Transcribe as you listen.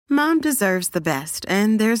Mom deserves the best,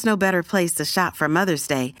 and there's no better place to shop for Mother's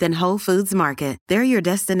Day than Whole Foods Market. They're your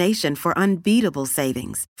destination for unbeatable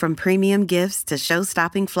savings, from premium gifts to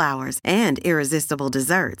show-stopping flowers and irresistible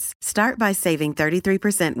desserts. Start by saving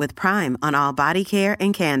 33% with Prime on all body care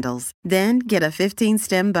and candles. Then get a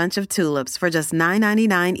 15-stem bunch of tulips for just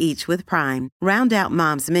 $9.99 each with Prime. Round out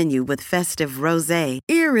Mom's menu with festive rosé,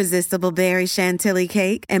 irresistible berry chantilly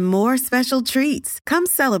cake, and more special treats. Come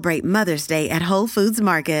celebrate Mother's Day at Whole Foods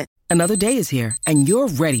Market. Another day is here, and you're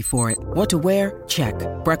ready for it. What to wear? Check.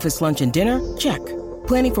 Breakfast, lunch, and dinner? Check.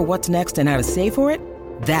 Planning for what's next and how to save for it?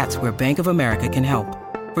 That's where Bank of America can help.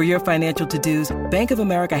 For your financial to-dos, Bank of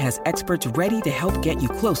America has experts ready to help get you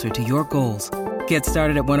closer to your goals. Get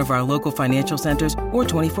started at one of our local financial centers or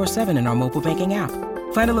 24/7 in our mobile banking app.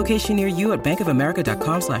 Find a location near you at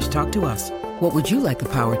bankofamerica.com/talktous. What would you like the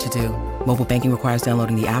power to do? Mobile banking requires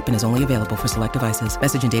downloading the app and is only available for select devices.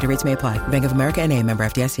 Message and data rates may apply. Bank of America NA, member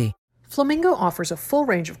FDIC. Flamingo offers a full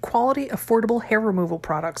range of quality, affordable hair removal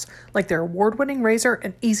products like their award-winning razor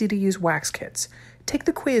and easy-to-use wax kits. Take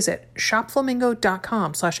the quiz at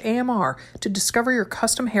shopflamingo.com/AMR to discover your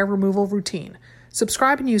custom hair removal routine.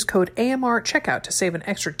 Subscribe and use code AMR at checkout to save an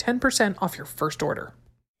extra 10% off your first order.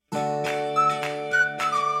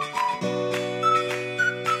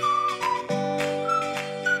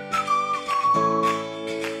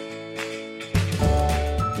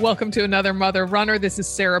 Welcome to another Mother Runner. This is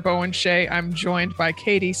Sarah Bowen Shea. I'm joined by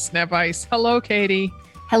Katie Snevice. Hello, Katie.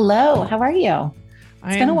 Hello. How are you?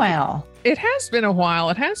 It's been a while. It has been a while.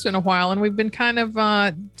 And we've been kind of,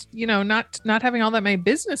 not having all that many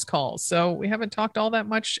business calls. So we haven't talked all that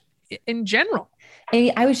much in general.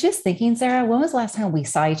 I was just thinking, Sarah, when was the last time we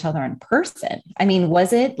saw each other in person? I mean,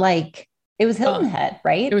 was it like, it was Hilton Head,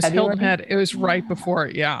 right? It was Hilton Head. It was right before.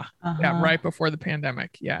 Yeah. Yeah. Right before the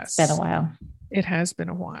pandemic. Yes. It's been a while. It has been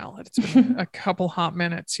a while. It's been a couple hot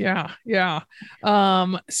minutes. Yeah. Yeah.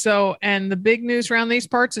 And the big news around these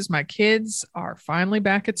parts is my kids are finally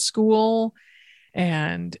back at school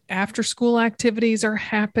and after school activities are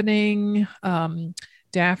happening.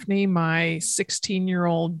 Daphne, my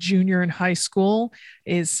 16-year-old junior in high school,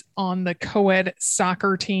 is on the co-ed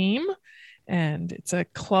soccer team, and it's a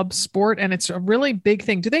club sport and it's a really big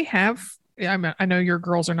thing. Do they have, I know your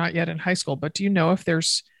girls are not yet in high school, but do you know if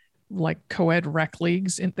there's like co-ed rec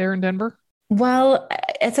leagues there in Denver? Well,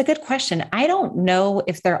 it's a good question. I don't know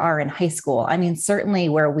if there are in high school. I mean, certainly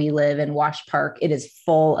where we live in Wash Park, it is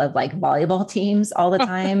full of like volleyball teams all the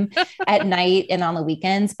time at night and on the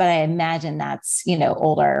weekends. But I imagine that's,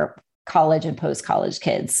 older college and post-college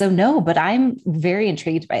kids. So no, but I'm very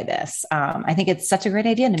intrigued by this. I think it's such a great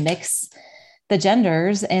idea to mix the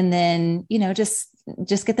genders and then, just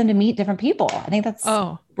get them to meet different people. I think that's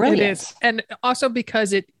brilliant. It is. And also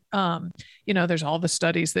because there's all the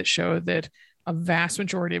studies that show that a vast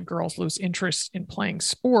majority of girls lose interest in playing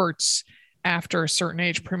sports after a certain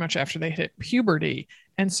age, pretty much after they hit puberty.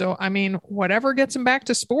 And so, I mean, whatever gets them back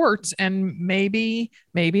to sports, and maybe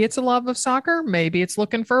it's a love of soccer. Maybe it's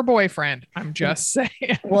looking for a boyfriend. I'm just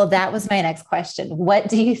saying. Well, that was my next question. What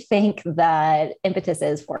do you think the impetus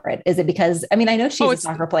is for it? Is it because, I know she's a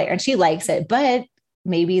soccer player and she likes it, but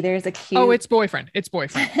maybe there's a cute. Oh, it's boyfriend. It's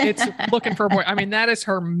looking for a boy. That is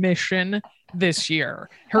her mission this year.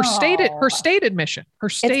 Her stated mission.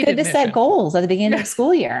 It's good to set goals at the beginning of the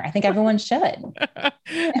school year. I think everyone should.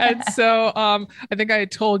 And so, I think I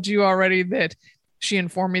had told you already that she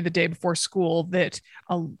informed me the day before school that,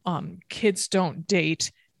 kids don't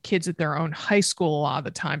date kids at their own high school a lot of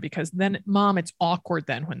the time because then, Mom, it's awkward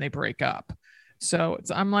then when they break up. So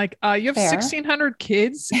I'm like, you have 1,600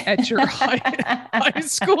 kids at your high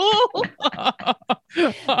school?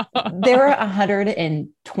 There were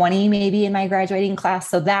 120 maybe in my graduating class.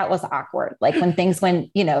 So that was awkward. Like when things went,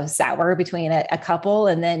 sour between a couple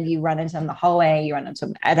and then you run into them in the hallway, you run into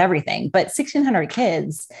them at everything. But 1,600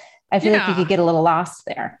 kids, I feel like you could get a little lost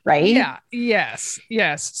there, right? Yeah. Yes.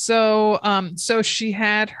 So she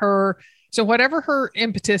had her... So whatever her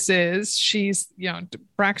impetus is, she's,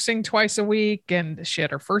 practicing twice a week, and she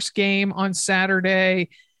had her first game on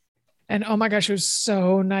Saturday. And oh my gosh, it was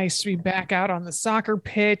so nice to be back out on the soccer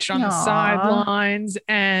pitch, on the sidelines.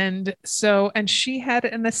 And she had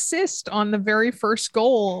an assist on the very first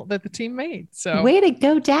goal that the team made. So way to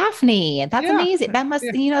go, Daphne. That's amazing. That must,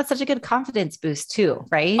 it's such a good confidence boost too,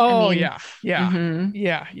 right? Oh, yeah. Yeah.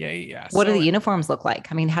 What do the uniforms look like?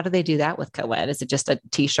 How do they do that with co-ed? Is it just a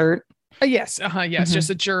t-shirt? Yes. Yes. Mhm. Just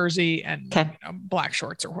a jersey and Okay. black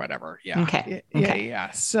shorts or whatever. Yeah. Okay. Yeah. Okay.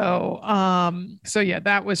 Yeah. So, yeah,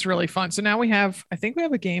 that was really fun. So now I think we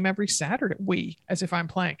have a game every Saturday. As if I'm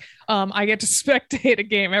playing, I get to spectate a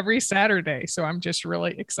game every Saturday. So I'm just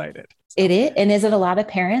really excited. It is. And is it a lot of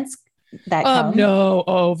parents that come? No.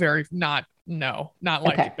 Oh, not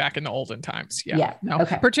like Okay. back in the olden times. Yeah. Yeah. No,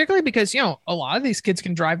 Okay. particularly because, a lot of these kids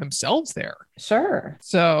can drive themselves there. Sure.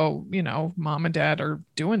 So, mom and dad are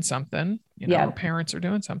doing something, Yeah. or parents are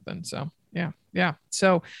doing something. So, yeah. Yeah.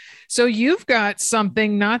 So you've got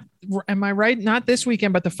something, am I right? Not this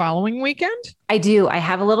weekend, but the following weekend? I do. I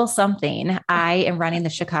have a little something. I am running the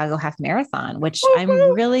Chicago Half Marathon, which I'm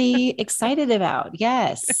really excited about.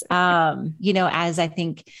 Yes. As I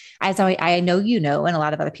know, and a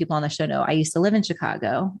lot of other people on the show know, I used to live in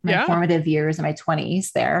Chicago, my formative years in my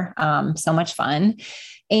 20s there. So much fun.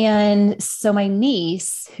 And so my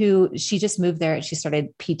niece, she just moved there, she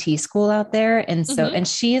started PT school out there. And so, and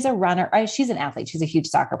she is a runner. She's an athlete. She's a huge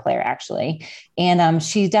soccer player actually. And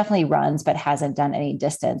she definitely runs, but hasn't done any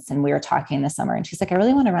distance. And we were talking this summer and she's like, I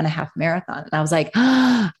really want to run a half marathon. And I was like,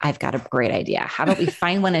 I've got a great idea. How about we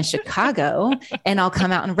find one in Chicago and I'll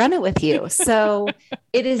come out and run it with you. So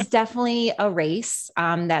it is definitely a race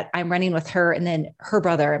that I'm running with her. And then her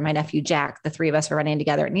brother and my nephew, Jack, the three of us are running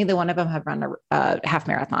together. Neither one of them have run a half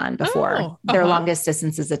marathon before. Their longest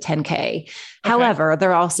distance is a 10K. Okay. However,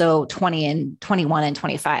 they're also 20 and 21 and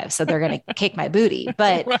 25. So they're going to kick my booty.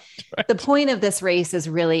 But the point of this race is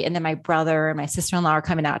really, and then my brother and my sister-in-law are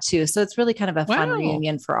coming out too. So it's really kind of a fun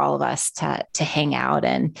reunion for all of us to hang out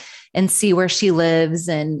and see where she lives.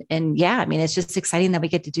 And yeah, I mean, it's just exciting that we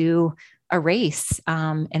get to do a race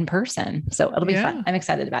in person. So it'll be fun. I'm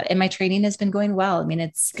excited about it. And my training has been going well. I mean,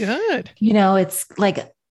 it's good. It's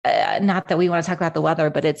like, not that we want to talk about the weather,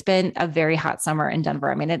 but it's been a very hot summer in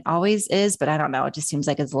Denver. I mean, it always is, but I don't know. It just seems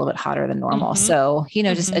like it's a little bit hotter than normal. So,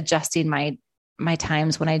 just adjusting my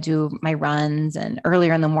times when I do my runs and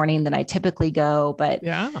earlier in the morning than I typically go, but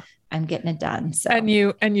I'm getting it done. So, and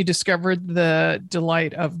you discovered the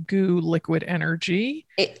delight of GU Liquid Energy.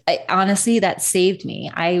 Honestly, that saved me.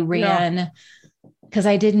 I ran because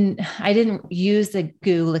I didn't use the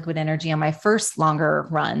GU Liquid Energy on my first longer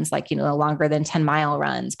runs, longer than 10-mile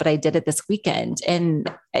runs, but I did it this weekend and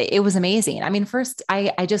it was amazing. I mean, first,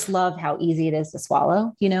 I just love how easy it is to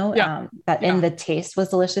swallow, and the taste was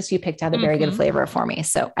delicious. You picked out a very good flavor for me.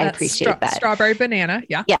 So I appreciate that. Strawberry banana.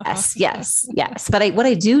 Yeah. Yes. But what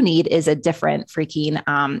I do need is a different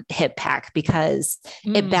freaking hip pack because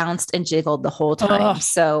it bounced and jiggled the whole time.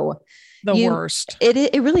 So worst.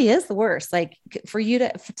 It really is the worst. Like for you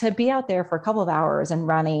to be out there for a couple of hours and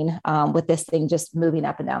running with this thing just moving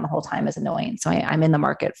up and down the whole time is annoying. So I'm in the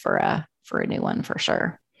market for a new one for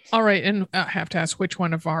sure. All right. And I have to ask, which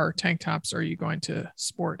one of our tank tops are you going to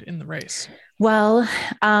sport in the race? Well,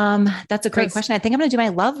 that's a great question. I think I'm going to do my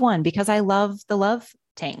love one because I love the love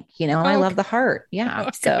tank. I love the heart.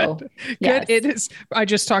 Yeah. So good. It is. I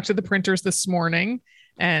just talked to the printers this morning.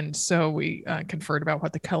 And so we conferred about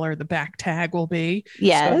what the color of the back tag will be.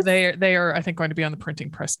 Yes. So they are, I think, going to be on the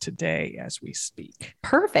printing press today as we speak.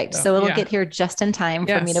 Perfect. So it'll get here just in time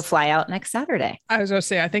for me to fly out next Saturday. I was going to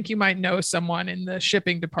say, I think you might know someone in the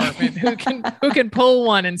shipping department who can pull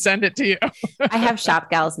one and send it to you. I have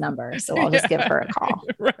Shop Gal's number, so I'll just give her a call.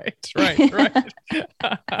 Right.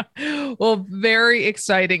 Well, very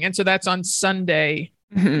exciting. And so that's on Sunday.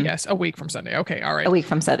 Mm-hmm. Yes. A week from Sunday. Okay. All right. A week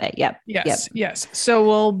from Sunday. Yep. Yes. So,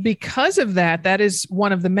 well, because of that is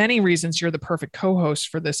one of the many reasons you're the perfect co-host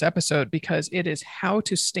for this episode, because it is how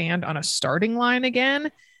to stand on a starting line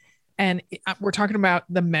again. And we're talking about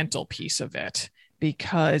the mental piece of it,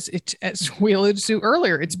 because as we alluded to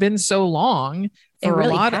earlier, it's been so long for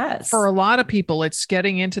a lot of people. It's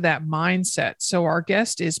getting into that mindset. So our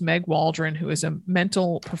guest is Meg Waldron, who is a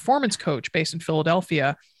mental performance coach based in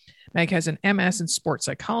Philadelphia. Meg has an MS in sports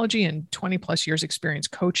psychology and 20 plus years experience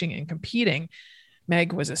coaching and competing.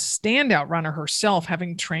 Meg was a standout runner herself,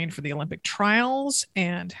 having trained for the Olympic trials.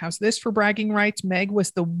 And how's this for bragging rights? Meg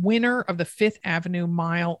was the winner of the Fifth Avenue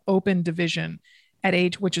Mile Open Division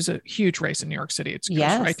which is a huge race in New York City. It goes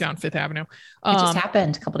right down Fifth Avenue. It just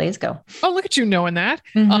happened a couple of days ago. Oh, look at you knowing that.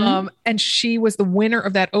 Mm-hmm. And she was the winner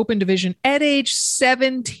of that open division at age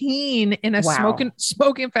 17 in a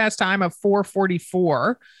smoking fast time of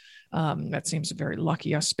 4:44. That seems a very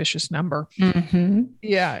lucky, auspicious number. Mm-hmm.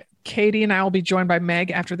 Yeah. Katie and I will be joined by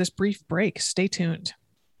Meg after this brief break. Stay tuned.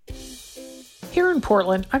 Here in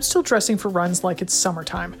Portland, I'm still dressing for runs like it's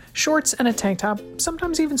summertime. Shorts and a tank top,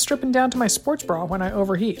 sometimes even stripping down to my sports bra when I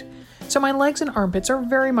overheat. So my legs and armpits are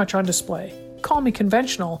very much on display. Call me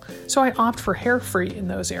conventional, so I opt for hair-free in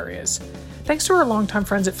those areas. Thanks to our longtime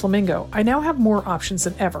friends at Flamingo, I now have more options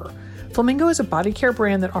than ever. Flamingo is a body care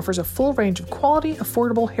brand that offers a full range of quality,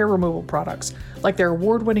 affordable hair removal products, like their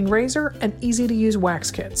award-winning razor and easy-to-use wax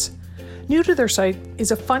kits. New to their site is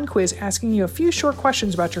a fun quiz asking you a few short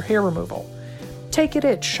questions about your hair removal. Take it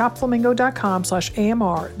at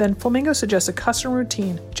shopflamingo.com/AMR, then Flamingo suggests a custom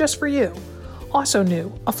routine just for you. Also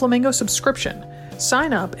new, a Flamingo subscription.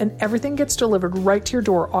 Sign up and everything gets delivered right to your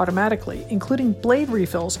door automatically, including blade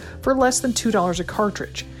refills for less than $2 a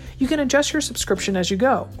cartridge. You can adjust your subscription as you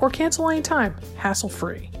go, or cancel anytime,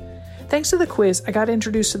 hassle-free. Thanks to the quiz, I got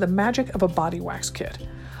introduced to the magic of a body wax kit.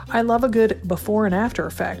 I love a good before and after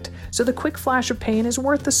effect, so the quick flash of pain is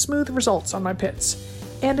worth the smooth results on my pits.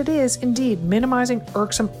 And it is, indeed, minimizing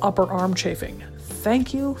irksome upper arm chafing.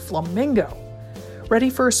 Thank you, Flamingo.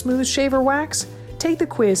 Ready for a smooth shaver wax? Take the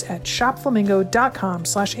quiz at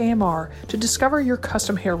shopflamingo.com/AMR to discover your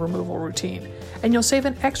custom hair removal routine, and you'll save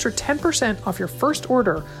an extra 10% off your first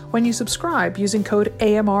order when you subscribe using code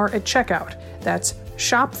AMR at checkout. That's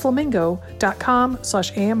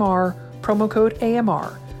shopflamingo.com/AMR, promo code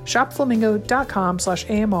AMR.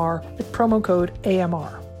 Shopflamingo.com/AMR with promo code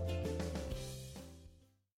AMR.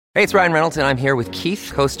 Hey, it's Ryan Reynolds, and I'm here with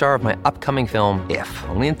Keith, co-star of my upcoming film, If,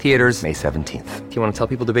 only in theaters May 17th. Do you want to tell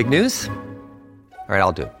people the big news? All right,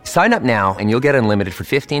 I'll do it. Sign up now and you'll get unlimited for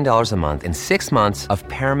 $15 a month and 6 months of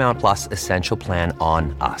Paramount Plus Essential Plan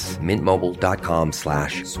on us.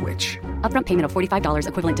 MintMobile.com/switch. Upfront payment of $45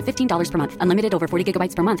 equivalent to $15 per month. Unlimited over 40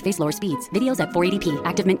 gigabytes per month. Face lower speeds. Videos at 480p.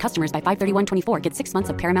 Active Mint customers by 531.24 get 6 months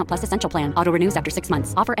of Paramount Plus Essential Plan. Auto renews after 6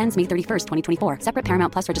 months. Offer ends May 31st, 2024. Separate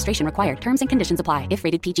Paramount Plus registration required. Terms and conditions apply if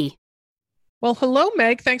rated PG. Well, hello,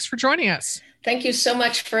 Meg. Thanks for joining us. Thank you so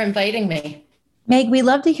much for inviting me. Meg, we'd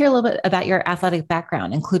love to hear a little bit about your athletic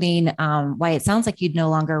background, including why it sounds like you'd no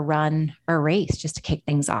longer run or race, just to kick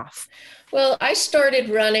things off. Well, I started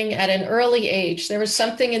running at an early age. There was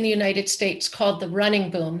something in the United States called the running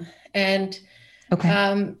boom. And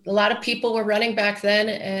a lot of people were running back then,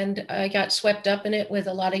 and I got swept up in it with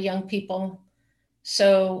a lot of young people.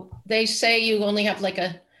 So they say you only have like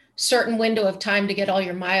a certain window of time to get all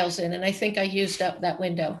your miles in. And I think I used up that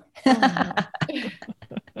window.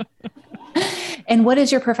 And what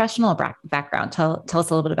is your professional background? Tell us a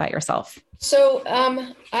little bit about yourself. So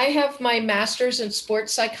I have my master's in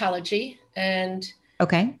sports psychology. And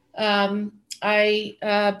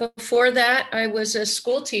before that, I was a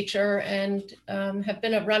school teacher and have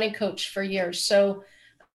been a running coach for years. So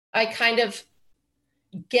I kind of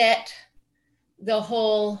get the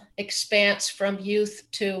whole expanse from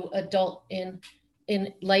youth to adult in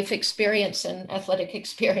life experience and athletic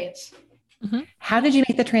experience. Mm-hmm. How did you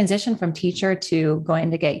make the transition from teacher to going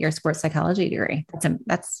to get your sports psychology degree?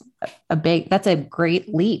 That's a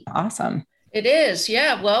great leap. Awesome. It is.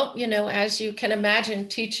 Yeah. Well, as you can imagine,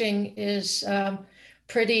 teaching is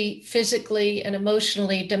pretty physically and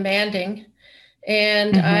emotionally demanding.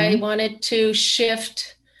 And I wanted to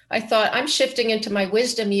shift. I thought, I'm shifting into my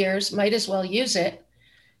wisdom years, might as well use it.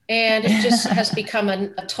 And it just has become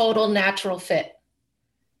a total natural fit.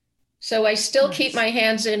 So I still keep my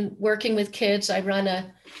hands in working with kids. I run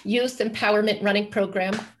a youth empowerment running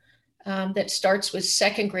program that starts with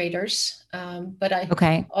second graders. But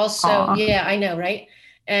I also, yeah, I know, right?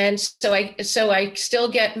 And so I still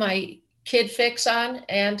get my kid fix on,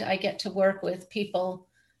 and I get to work with people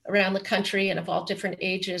around the country and of all different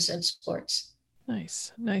ages and sports.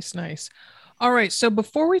 Nice. All right. So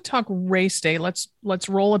before we talk race day, let's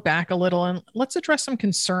roll it back a little and let's address some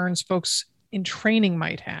concerns folks in training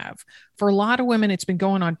might have. For a lot of women, it's been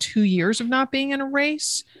going on 2 years of not being in a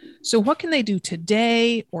race. So what can they do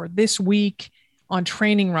today or this week on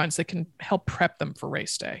training runs that can help prep them for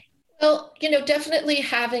race day? Well, definitely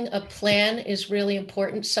having a plan is really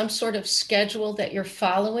important, some sort of schedule that you're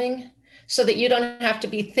following so that you don't have to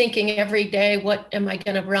be thinking every day, what am I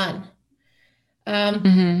going to run?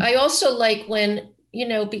 I also like when,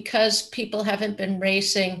 because people haven't been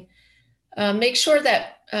racing, make sure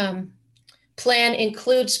that plan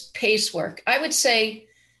includes pace work. I would say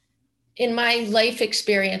in my life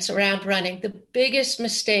experience around running, the biggest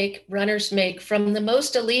mistake runners make, from the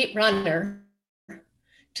most elite runner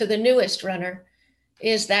to the newest runner,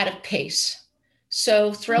 is that of pace.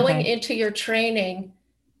 So throwing into your training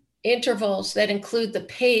intervals that include the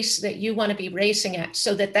pace that you want to be racing at,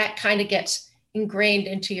 so that kind of gets ingrained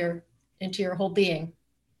into your whole being.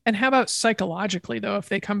 And how about psychologically though, if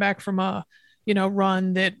they come back from a,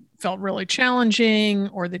 run that felt really challenging,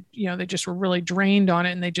 or that, they just were really drained on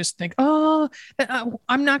it and they just think, I'm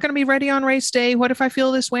not going to be ready on race day. What if I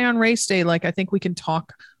feel this way on race day? Like, I think we can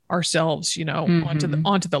talk ourselves, onto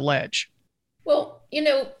the ledge. Well,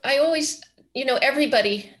 I always,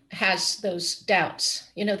 everybody has those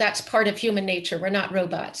doubts. That's part of human nature. We're not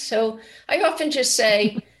robots. So I often just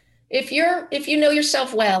say, if you know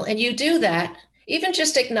yourself well and you do that, even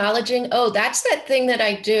just acknowledging, oh, that's that thing that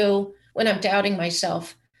I do when I'm doubting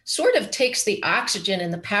myself, sort of takes the oxygen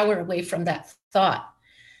and the power away from that thought.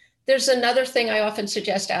 There's another thing I often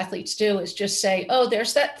suggest athletes do is just say, oh,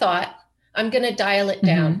 there's that thought. I'm going to dial it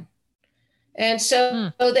down. And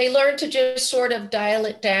so they learn to just sort of dial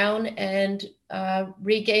it down and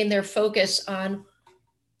regain their focus on,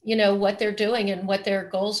 what they're doing and what their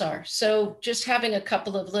goals are. So just having a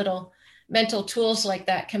couple of little mental tools like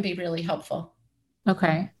that can be really helpful.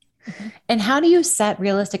 Okay. And how do you set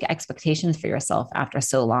realistic expectations for yourself after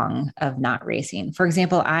so long of not racing? For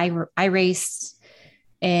example, I raced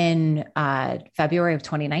in February of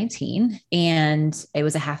 2019, and it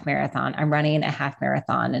was a half marathon. I'm running a half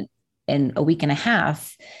marathon in a week and a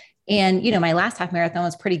half. And, my last half marathon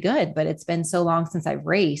was pretty good, but it's been so long since I've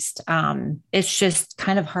raced. It's just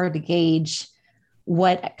kind of hard to gauge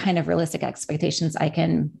what kind of realistic expectations I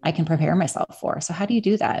can prepare myself for. So how do you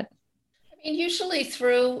do that? Usually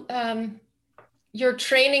through your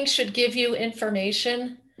training should give you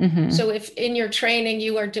information. So if in your training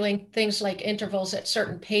you are doing things like intervals at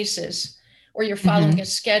certain paces, or you're following a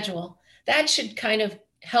schedule, that should kind of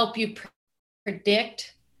help you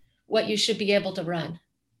predict what you should be able to run.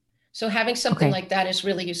 So having something like that is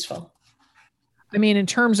really useful. In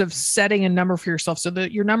terms of setting a number for yourself, so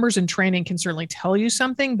that your numbers in training can certainly tell you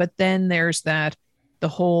something, but then there's the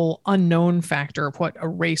whole unknown factor of what a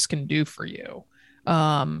race can do for you.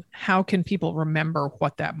 How can people remember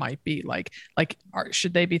what that might be? Like,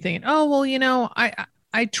 should they be thinking, oh, well,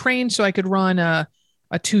 I trained so I could run a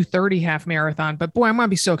 2:30 half marathon, but boy, I'm going to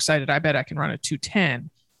be so excited. I bet I can run a 2:10.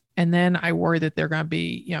 And then I worry that they're going to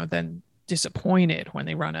be, then disappointed when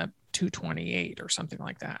they run a 2:28 or something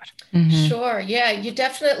like that. Sure. Yeah. You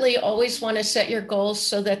definitely always want to set your goals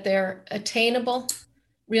so that they're attainable,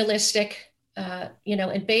 realistic,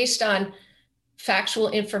 and based on factual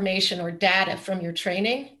information or data from your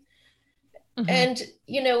training. And,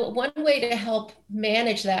 one way to help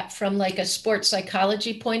manage that from like a sports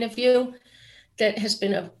psychology point of view that has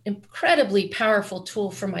been an incredibly powerful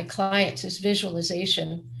tool for my clients is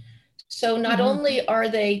visualization. So not only are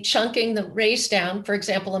they chunking the race down, for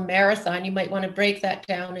example, a marathon, you might want to break that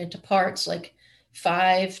down into parts like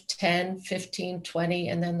 5, 10, 15, 20,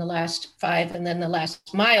 and then the last 5, and then the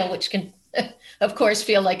last mile, which can, of course,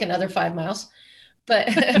 feel like another 5 miles.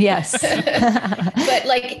 But yes,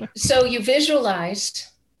 but so you visualized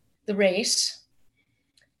the race,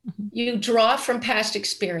 you draw from past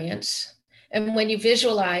experience. And when you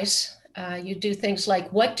visualize, you do things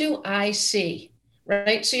like, what do I see?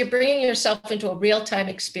 Right? So you're bringing yourself into a real-time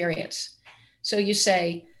experience. So you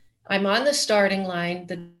say, I'm on the starting line,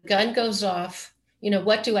 the gun goes off.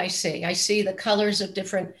 What do I see? I see the colors of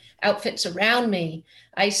different outfits around me.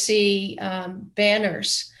 I see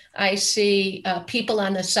banners. I see people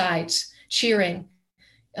on the sides cheering.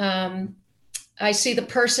 I see the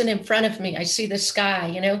person in front of me. I see the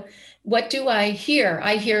sky, What do I hear?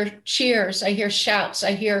 I hear cheers. I hear shouts.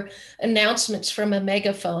 I hear announcements from a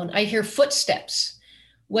megaphone. I hear footsteps.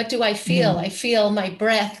 What do I feel? I feel my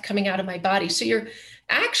breath coming out of my body. So you're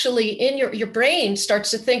actually in your brain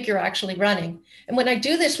starts to think you're actually running. And when I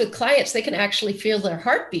do this with clients, they can actually feel their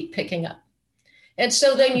heartbeat picking up. And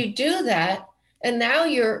so then you do that. And now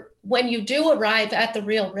when you do arrive at the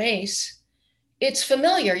real race, it's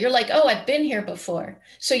familiar. You're like, oh, I've been here before.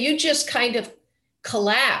 So you just kind of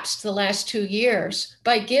collapsed the last 2 years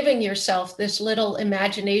by giving yourself this little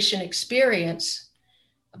imagination experience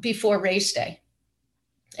before race day.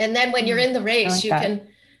 And then when you're in the race, you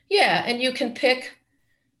can pick,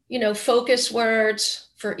 focus words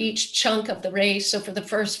for each chunk of the race. So for the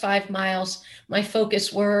first 5 miles, my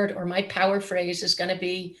focus word or my power phrase is going to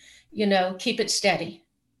be, keep it steady.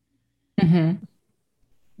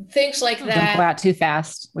 Things like that. Don't go out too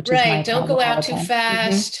fast, which is right. Don't go out too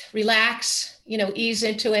fast. Relax, ease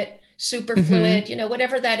into it, super fluid,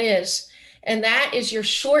 whatever that is. And that is your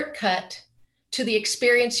shortcut to the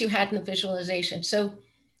experience you had in the visualization. So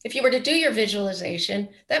if you were to do your visualization,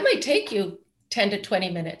 that might take you 10 to 20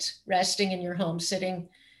 minutes resting in your home, sitting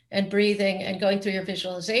and breathing and going through your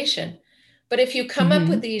visualization. But if you come up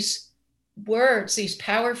with these words, these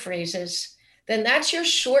power phrases, then that's your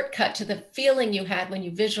shortcut to the feeling you had when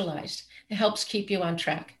you visualized. It helps keep you on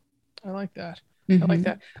track. I like that. I like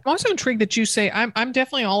that. I'm also intrigued that you say, I'm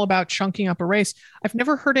definitely all about chunking up a race. I've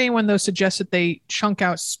never heard anyone though suggest that they chunk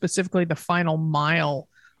out specifically the final mile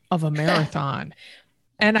of a marathon.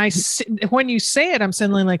 And when you say it, I'm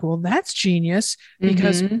suddenly like, well, that's genius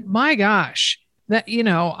because my gosh, that,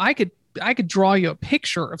 I could I could draw you a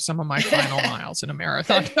picture of some of my final miles in a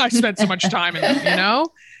marathon. I spent so much time in them, you know?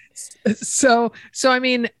 So I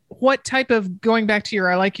mean, what type of, going back to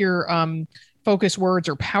I like your focus words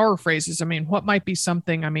or power phrases. I mean, what might be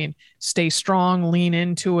something, I mean, stay strong, lean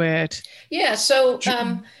into it. Yeah. So,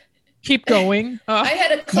 keep going. I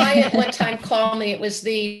had a client one time call me. It was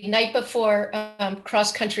the night before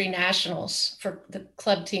cross country nationals for the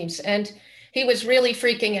club teams. And he was really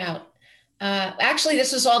freaking out. Actually,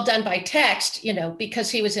 this was all done by text, you know,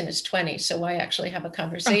 because he was in his 20s. So I actually have a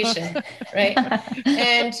conversation, right?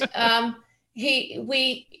 And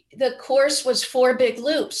the course was 4 big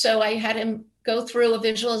loops. So I had him go through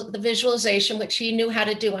the visualization, which he knew how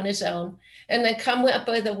to do on his own, and then come up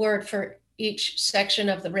with a word for each section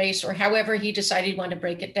of the race, or however he decided he wanted to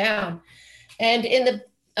break it down. And in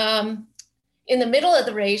the middle of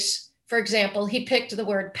the race, for example, he picked the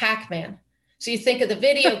word Pac-Man. So you think of the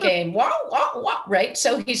video game, wah, wah, wah, right?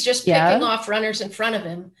 So he's just picking off runners in front of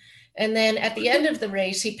him. And then at the end of the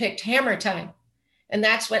race, he picked hammer time. And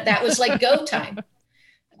that was like go time.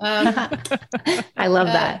 I love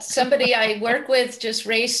that. Somebody I work with just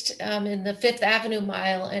raced in the 5th Avenue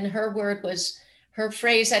mile, and her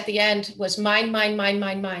phrase at the end was mine, mine, mine,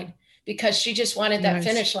 mine, mine, because she just wanted that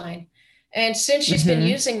finish line. And since she's been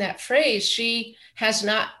using that phrase, she has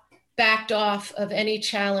not backed off of any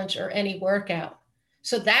challenge or any workout.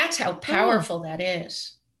 So that's how powerful that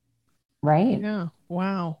is. Right. Yeah.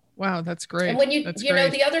 Wow. That's great. And when you know,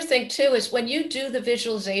 the other thing too, is when you do the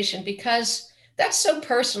visualization, because that's so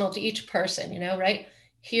personal to each person, you know, right?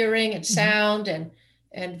 Hearing and sound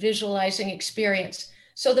and visualizing experience.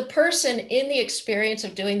 So the person in the experience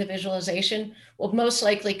of doing the visualization will most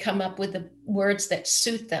likely come up with the words that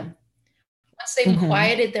suit them. Once they've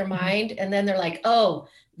quieted their mind, and then they're like, oh,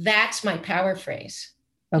 that's my power phrase.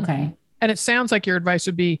 Okay. And it sounds like your advice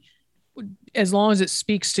would be, as long as it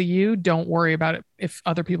speaks to you, don't worry about it if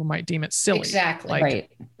other people might deem it silly. Exactly.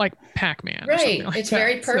 Like Pac-Man. Right. Like it's that.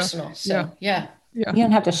 Very personal. So yeah. You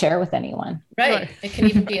don't have to share with anyone. Right. It can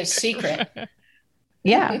even be a secret.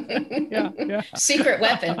 Yeah. Secret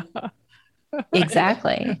weapon.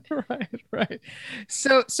 Exactly. Right.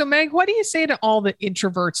 So Meg, what do you say to all the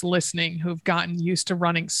introverts listening who've gotten used to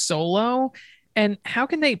running solo? And how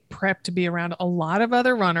can they prep to be around a lot of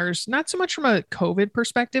other runners, not so much from a COVID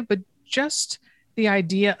perspective, but just the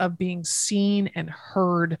idea of being seen and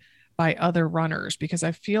heard by other runners? Because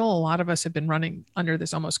I feel a lot of us have been running under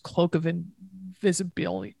this almost cloak of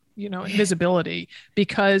invisibility,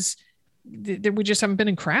 because we just haven't been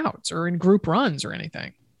in crowds or in group runs or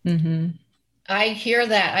anything. Mm-hmm. I hear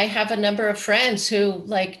that. I have a number of friends who,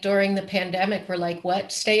 like, during the pandemic were like, what,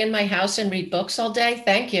 stay in my house and read books all day?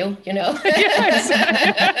 Thank you. You know?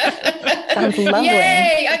 Sounds lovely.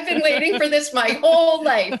 Yay. I've been waiting for this my whole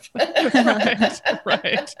life.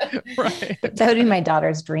 Right. That would be my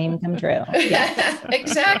daughter's dream come true. Yeah.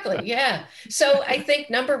 Exactly. Yeah. So I think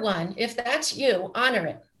number one, if that's you, honor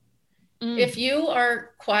it. If you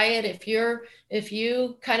are quiet, if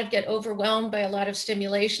you kind of get overwhelmed by a lot of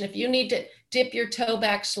stimulation, if you need to dip your toe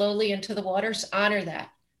back slowly into the waters, honor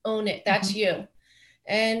that, own it. That's you.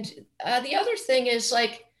 And the other thing is,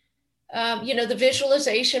 like, the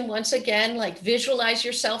visualization, once again, like, visualize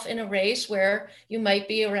yourself in a race where you might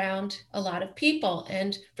be around a lot of people.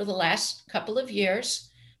 And for the last couple of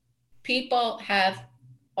years, people have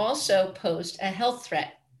also posed a health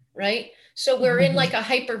threat, right? So we're in like a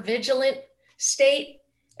hypervigilant state,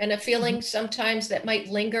 and a feeling sometimes that might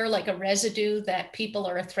linger, like a residue that people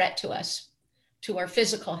are a threat to us, to our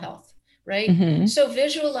physical health, right? So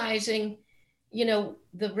visualizing,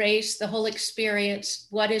 the race, the whole experience,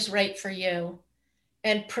 what is right for you,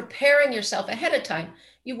 and preparing yourself ahead of time.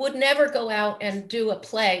 You would never go out and do a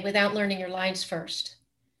play without learning your lines first.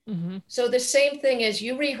 So the same thing is,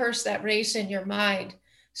 you rehearse that race in your mind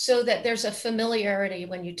so that there's a familiarity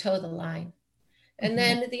when you toe the line. And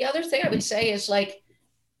then the other thing I would say is, like,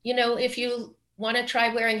 if you want to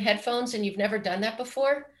try wearing headphones and you've never done that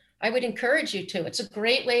before, I would encourage you to. It's a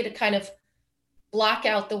great way to kind of block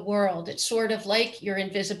out the world. It's sort of like your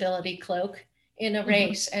invisibility cloak in a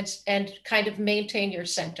race, and kind of maintain your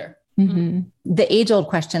center. The age-old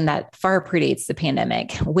question that far predates the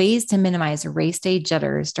pandemic: ways to minimize race day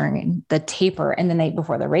jitters during the taper and the night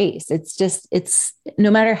before the race. It's no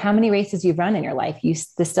matter how many races you've run in your life,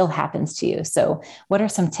 this still happens to you. So what are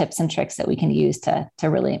some tips and tricks that we can use to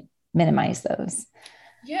really minimize those?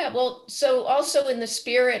 Yeah, well, so also in the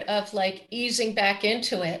spirit of, like, easing back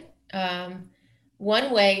into it,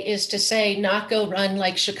 one way is to say, not go run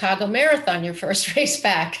like Chicago Marathon your first race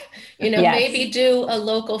back. Maybe do a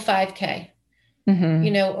local 5K, or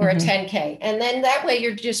a 10K. And then that way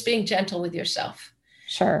you're just being gentle with yourself.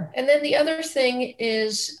 Sure. And then the other thing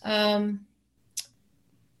is, go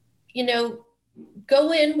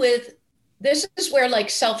in with, this is where like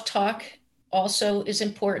self-talk also is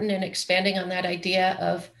important, and expanding on that idea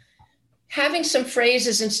of having some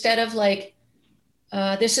phrases instead of like,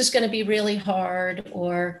 this is going to be really hard,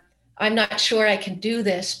 or I'm not sure I can do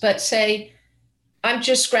this, but say, I'm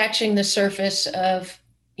just scratching the surface of,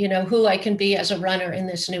 who I can be as a runner in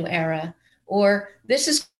this new era, or this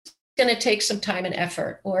is going to take some time and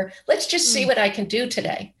effort, or let's just see what I can do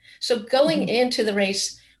today. So going into the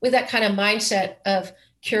race with that kind of mindset of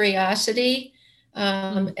curiosity,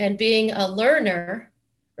 and being a learner,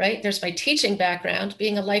 right? There's my teaching background,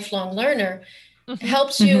 being a lifelong learner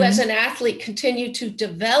helps you as an athlete continue to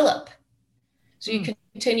develop. So you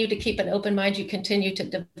continue to keep an open mind, you continue to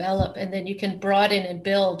develop, and then you can broaden and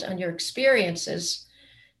build on your experiences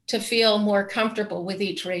to feel more comfortable with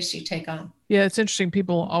each race you take on. Yeah, it's interesting.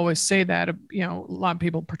 People always say that, a lot of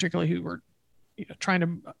people, particularly who were trying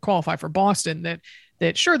to qualify for Boston, that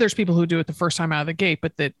sure, there's people who do it the first time out of the gate,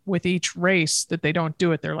 but that with each race that they don't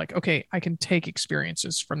do it, they're like, okay, I can take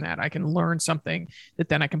experiences from that. I can learn something that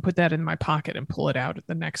then I can put that in my pocket and pull it out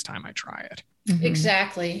the next time I try it.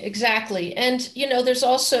 Exactly. And, there's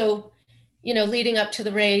also, leading up to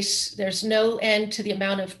the race, there's no end to the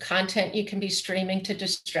amount of content you can be streaming to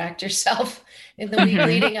distract yourself in the week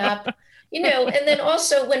leading up, and then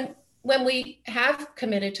also when we have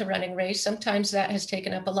committed to running race, sometimes that has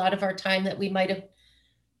taken up a lot of our time that we might have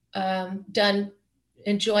done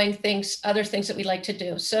enjoying other things that we like to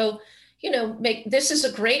do. So, this is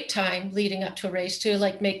a great time leading up to a race to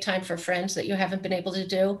like make time for friends that you haven't been able to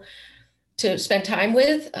do, to spend time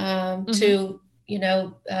with, to,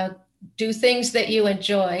 do things that you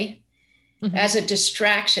enjoy as a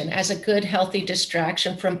distraction, as a good, healthy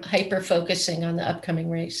distraction from hyper focusing on the upcoming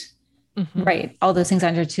race. Right. All those things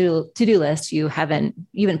on your to-do list, you haven't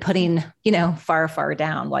even putting, far, far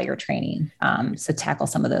down while you're training. So tackle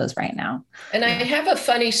some of those right now. And I have a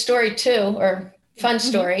funny story too, or fun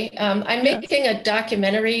story. I'm making a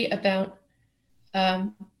documentary about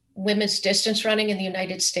women's distance running in the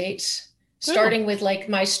United States, starting with like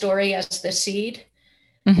my story as the seed.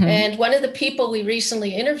 And one of the people we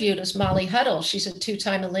recently interviewed is Molly Huddle. She's a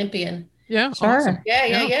 2-time Olympian. Yeah. Sure. Awesome.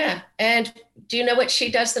 Yeah. And do you know what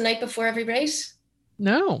she does the night before every race?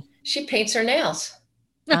 No. She paints her nails.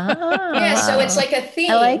 Ah, Yeah. So it's like a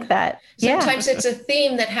theme. I like that. Sometimes it's a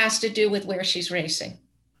theme that has to do with where she's racing.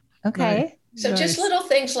 Okay. So just little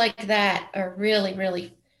things like that are really,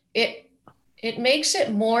 really, it makes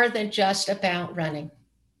it more than just about running.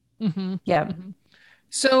 Yeah.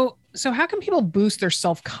 So how can people boost their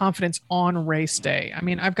self-confidence on race day? I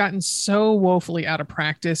mean, I've gotten so woefully out of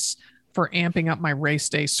practice for amping up my race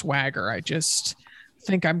day swagger. I just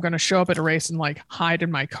think I'm going to show up at a race and like hide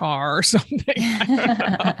in my car or something.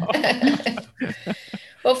 I don't know.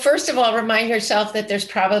 Well, first of all, remind yourself that there's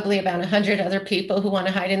probably about 100 other people who want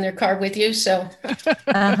to hide in their car with you. So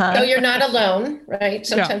no, you're not alone, right?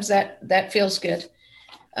 Sometimes that feels good.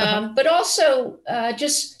 But also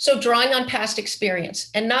just so drawing on past experience,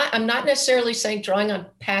 and I'm not necessarily saying drawing on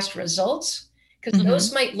past results, because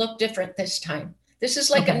those might look different this time. This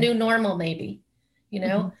is like a new normal, maybe,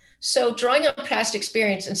 So drawing on past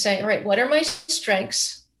experience and saying, all right, what are my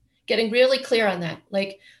strengths? Getting really clear on that.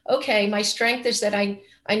 Like, okay, my strength is that I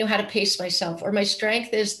know how to pace myself, or my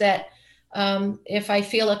strength is that if I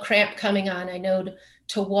feel a cramp coming on, I know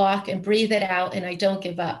to walk and breathe it out and I don't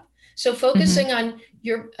give up. So focusing on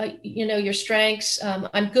your strengths.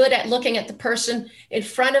 I'm good at looking at the person in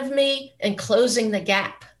front of me and closing the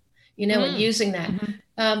gap, and using that.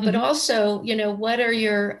 But also, what are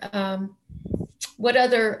your, what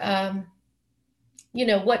other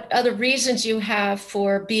reasons you have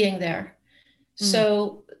for being there?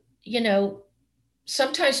 So,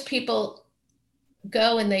 sometimes people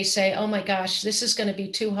go and they say, oh my gosh, this is going to be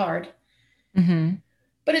too hard.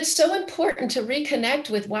 But it's so important to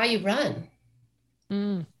reconnect with why you run.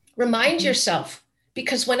 Remind yourself,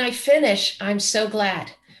 because when I finish, I'm so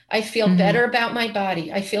glad. I feel better about my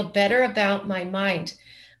body. I feel better about my mind.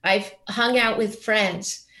 I've hung out with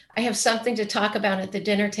friends. I have something to talk about at the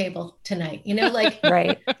dinner table tonight,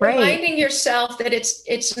 right. Reminding yourself that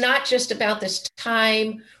it's not just about this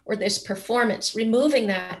time or this performance, removing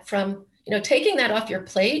that from, taking that off your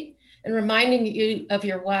plate and reminding you of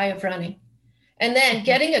your why of running. And then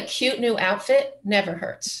getting a cute new outfit never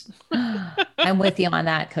hurts. I'm with you on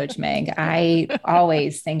that, Coach Meg. I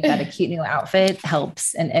always think that a cute new outfit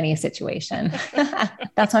helps in any situation.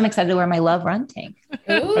 That's why I'm excited to wear my Love Run tank.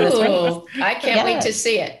 Ooh, I can't wait to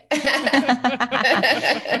see it.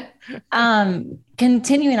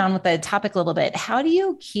 Continuing on with the topic a little bit, how do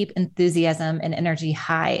you keep enthusiasm and energy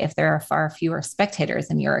high if there are far fewer spectators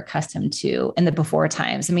than you're accustomed to in the before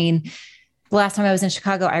times? I mean, the last time I was in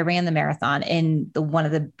Chicago, I ran the marathon, and one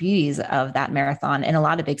of the beauties of that marathon and a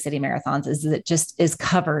lot of big city marathons is that it just is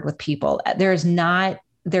covered with people. There's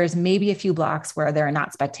maybe a few blocks where there are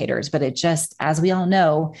not spectators, but it just, as we all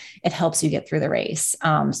know, it helps you get through the race.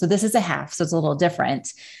 So this is a half, so it's a little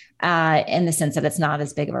different in the sense that it's not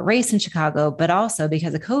as big of a race in Chicago, but also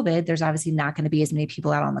because of COVID, there's obviously not going to be as many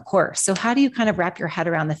people out on the course. So how do you kind of wrap your head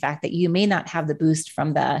around the fact that you may not have the boost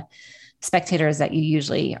from the spectators that you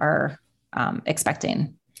usually are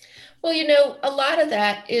expecting? Well, a lot of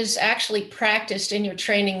that is actually practiced in your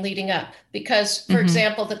training leading up because, for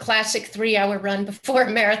example, the classic 3-hour run before a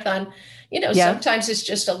marathon, sometimes it's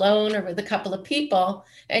just alone or with a couple of people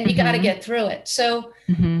and you got to get through it. So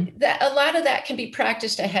that a lot of that can be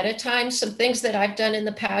practiced ahead of time. Some things that I've done in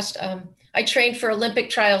the past, I trained for Olympic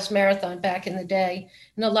trials marathon back in the day,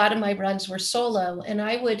 and a lot of my runs were solo. And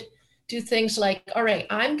I would do things like, all right,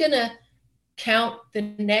 I'm going to count the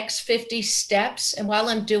next 50 steps. And while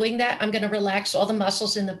I'm doing that, I'm going to relax all the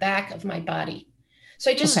muscles in the back of my body.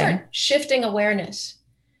 So I just start shifting awareness.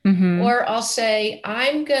 Or I'll say,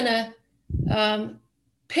 I'm going to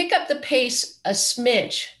pick up the pace a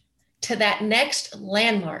smidge to that next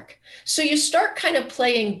landmark. So you start kind of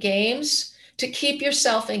playing games to keep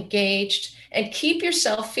yourself engaged and keep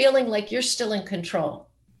yourself feeling like you're still in control.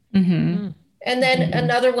 And then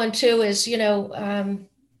another one too is,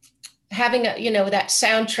 having that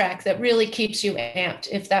soundtrack that really keeps you amped,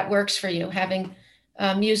 if that works for you, having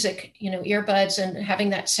music, earbuds, and having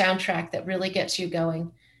that soundtrack that really gets you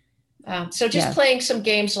going. So just playing some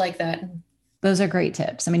games like that. Those are great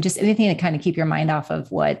tips. I mean, just anything to kind of keep your mind off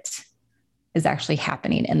of what is actually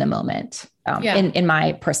happening in the moment. In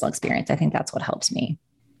my personal experience, I think that's what helps me.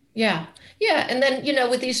 Yeah. Yeah. And then,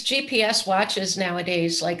 with these GPS watches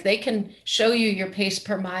nowadays, like they can show you your pace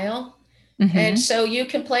per mile. And so you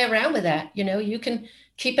can play around with that. You can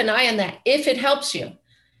keep an eye on that if it helps you.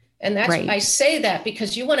 And that's, I say that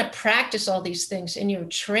because you want to practice all these things in your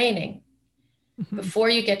training before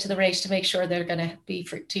you get to the race to make sure they're going to be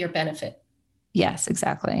to your benefit. Yes,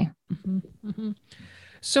 exactly.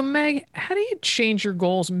 So Meg, how do you change your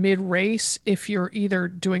goals mid-race if you're either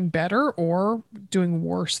doing better or doing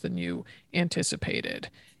worse than you anticipated?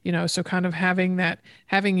 So kind of having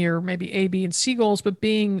your maybe A, B, and C goals, but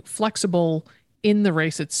being flexible in the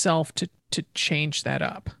race itself to change that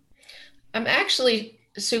up. I'm actually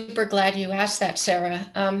super glad you asked that, Sarah.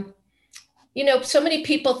 So many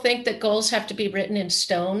people think that goals have to be written in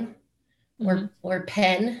stone or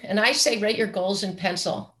pen. And I say, write your goals in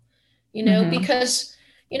pencil, because,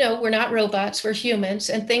 we're not robots, we're humans,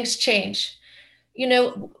 and things change.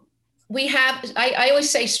 I always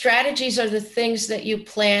say strategies are the things that you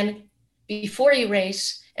plan before you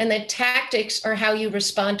race, and the tactics are how you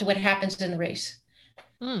respond to what happens in the race.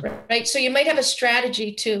 Right. So you might have a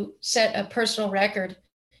strategy to set a personal record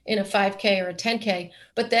in a 5K or a 10K,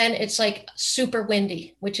 but then it's like super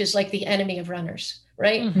windy, which is like the enemy of runners.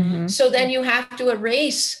 Right. So then you have to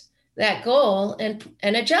erase that goal and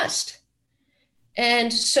adjust.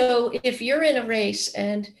 And so if you're in a race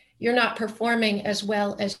and you're not performing as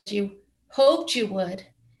well as you hoped you would,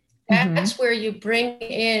 that's where you bring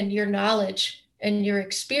in your knowledge and your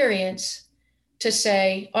experience to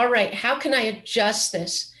say, all right, how can I adjust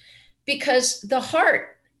this? Because the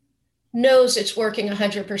heart knows it's working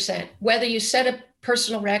 100%, whether you set a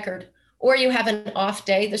personal record or you have an off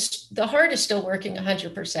day, the heart is still working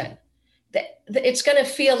 100%. It's going to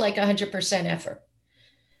feel like 100% effort.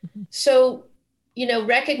 So,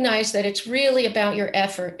 recognize that it's really about your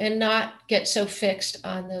effort and not get so fixed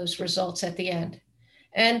on those results at the end.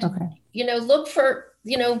 And, look for,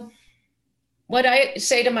 what I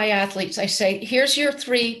say to my athletes, I say, here's your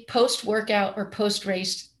 3 post-workout or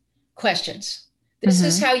post-race questions. This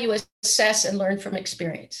is how you assess and learn from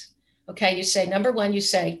experience. Okay. You say, number 1, you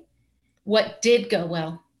say, what did go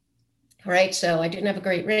well? All right. So I didn't have a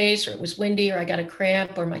great race, or it was windy, or I got a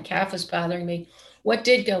cramp, or my calf was bothering me. What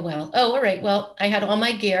did go well? Oh, all right. Well, I had all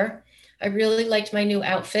my gear. I really liked my new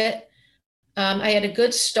outfit. I had a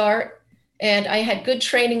good start, and I had good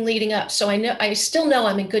training leading up. So I still know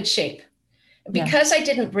I'm in good shape. Because I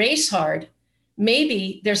didn't race hard,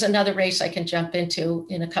 maybe there's another race I can jump into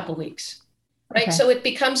in a couple weeks. Right. So it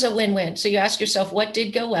becomes a win-win. So you ask yourself, what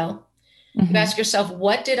did go well? You ask yourself,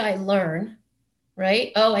 what did I learn?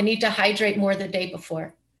 right? Oh, I need to hydrate more the day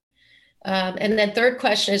before. And then third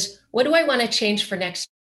question is, what do I want to change for next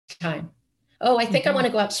time? Oh, I think I want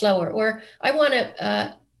to go out slower, or I want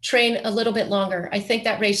to train a little bit longer. I think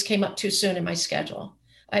that race came up too soon in my schedule.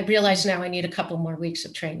 I realize now I need a couple more weeks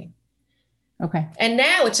of training. Okay. And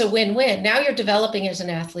now it's a win-win. Now you're developing as an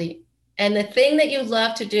athlete. And the thing that you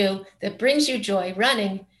love to do that brings you joy,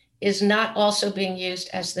 running, is not also being used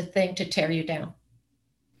as the thing to tear you down.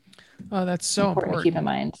 Oh, that's so important to keep in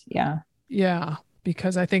mind. Yeah. Yeah.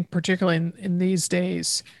 Because I think particularly in these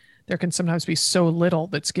days, there can sometimes be so little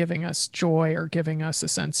that's giving us joy or giving us a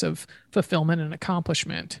sense of fulfillment and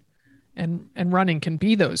accomplishment. And running can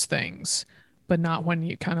be those things, but not when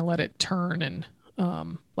you kind of let it turn and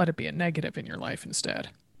let it be a negative in your life instead.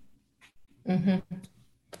 Mm-hmm.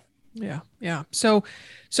 Yeah. Yeah. So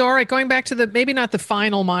all right, going back to maybe not the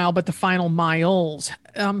final mile, but the final miles.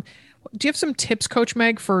 Do you have some tips, Coach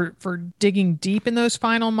Meg, for digging deep in those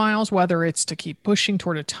final miles, whether it's to keep pushing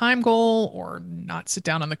toward a time goal or not sit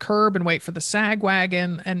down on the curb and wait for the sag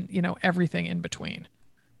wagon and, everything in between?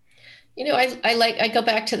 I go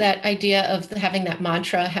back to that idea of having that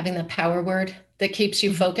mantra, having the power word that keeps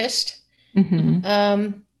you focused.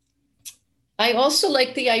 Mm-hmm. I also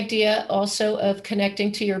like the idea also of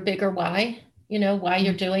connecting to your bigger why, why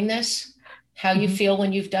you're doing this, how you feel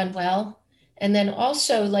when you've done well. And then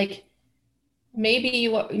also like, maybe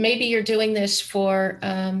you're doing this for,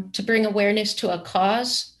 to bring awareness to a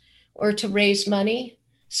cause or to raise money.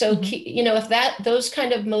 So, if those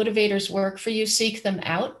kind of motivators work for you, seek them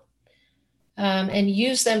out and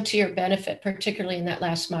use them to your benefit, particularly in that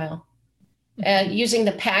last mile. Using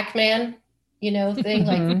the Pac-Man, thing,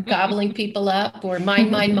 like gobbling people up, or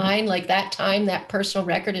mine, like that time, that personal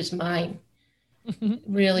record is mine.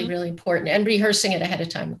 Really, really important. And rehearsing it ahead of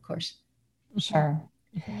time, of course. Sure.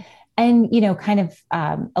 And, kind of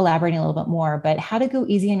elaborating a little bit more, but how to go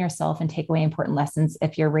easy on yourself and take away important lessons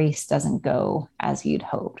if your race doesn't go as you'd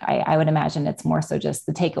hoped. I would imagine it's more so just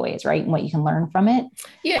the takeaways, right? And what you can learn from it.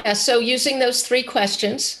 Yeah. So using those 3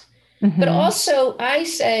 questions, but also I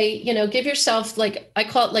say, give yourself, like, I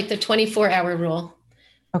call it like the 24-hour rule.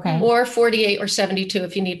 Okay. Or 48 or 72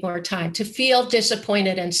 if you need more time, to feel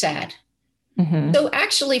disappointed and sad. So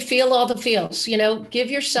actually feel all the feels, give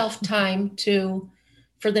yourself time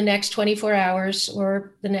for the next 24 hours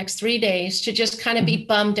or the next 3 days to just kind of be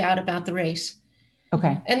bummed out about the race.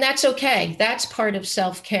 Okay. And that's okay. That's part of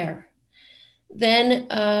self-care. Then,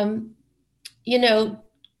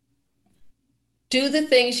 do the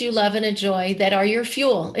things you love and enjoy that are your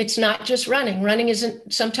fuel. It's not just running.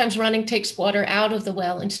 Sometimes running takes water out of the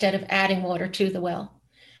well instead of adding water to the well.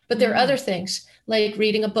 But there are other things like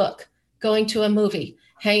reading a book, going to a movie,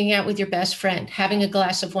 hanging out with your best friend, having a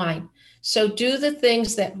glass of wine. So do the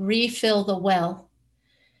things that refill the well.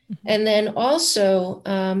 And then also,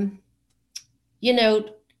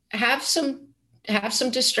 have some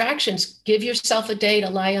distractions. Give yourself a day to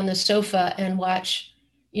lie on the sofa and watch,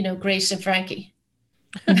 Grace and Frankie.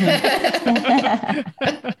 That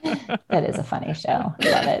is a funny show.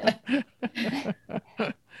 Love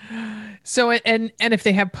it. So, and if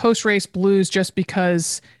they have post-race blues just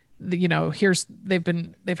because they've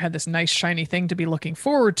had this nice shiny thing to be looking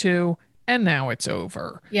forward to, and now it's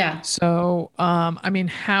over. Yeah. So,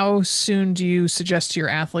 how soon do you suggest to your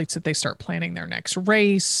athletes that they start planning their next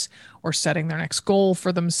race or setting their next goal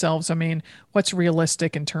for themselves? What's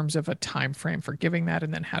realistic in terms of a time frame for giving that,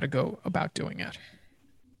 and then how to go about doing it?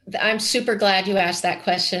 I'm super glad you asked that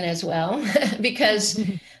question as well, because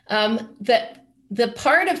the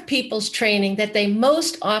part of people's training that they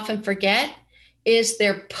most often forget is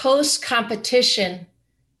their post-competition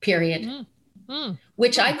period,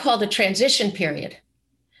 which I call the transition period.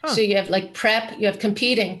 So you have like prep, you have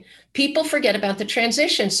competing. People forget about the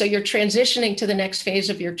transition. So you're transitioning to the next phase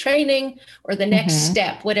of your training or the next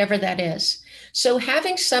step, whatever that is. So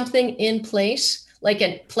having something in place, like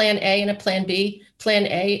a plan A and a plan B, plan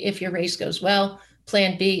A if your race goes well,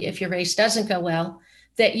 plan B if your race doesn't go well,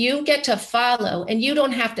 that you get to follow, and you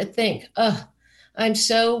don't have to think, oh, I'm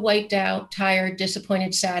so wiped out, tired,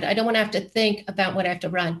 disappointed, sad. I don't want to have to think about what I have to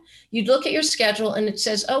run. You look at your schedule and it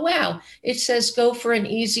says, oh, wow. It says go for an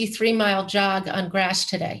easy 3-mile jog on grass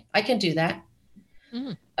today. I can do that.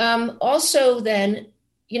 Also then,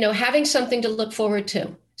 having something to look forward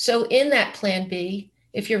to. So in that plan B,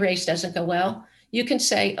 if your race doesn't go well, you can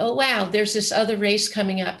say, oh, wow, there's this other race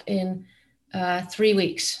coming up in 3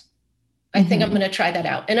 weeks. I think I'm going to try that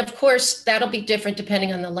out. And of course, that'll be different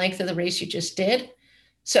depending on the length of the race you just did.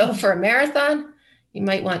 So for a marathon, you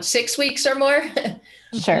might want 6 weeks or more.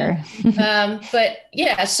 Sure. But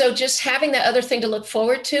yeah, so just having that other thing to look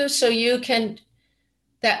forward to, so you can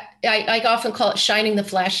that I often call it shining the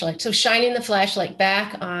flashlight. So shining the flashlight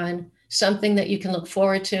back on something that you can look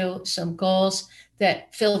forward to, some goals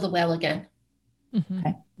that fill the well again. Mm-hmm.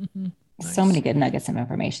 Okay. Mm-hmm. Nice. So many good nuggets of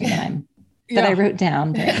information that I wrote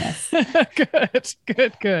down during this.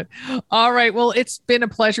 Good. All right. Well, it's been a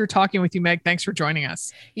pleasure talking with you, Meg. Thanks for joining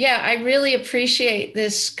us. Yeah, I really appreciate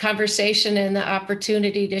this conversation and the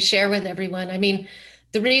opportunity to share with everyone. I mean,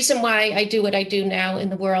 the reason why I do what I do now in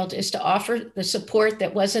the world is to offer the support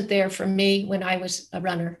that wasn't there for me when I was a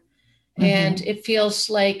runner. Mm-hmm. And it feels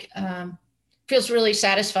like, feels really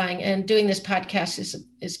satisfying. And doing this podcast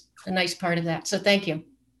is a nice part of that. So thank you.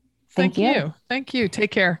 Thank you. Thank you.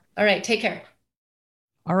 Take care. All right. Take care.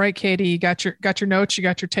 All right, Katie, you got your notes. You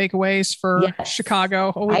got your takeaways for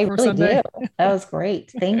Chicago. I really Sunday. do. That was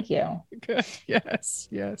great. Thank you. Good. Yes.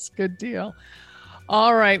 Good deal.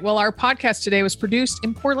 All right. Well, our podcast today was produced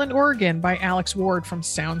in Portland, Oregon by Alex Ward from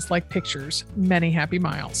Sounds Like Pictures. Many happy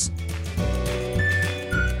miles.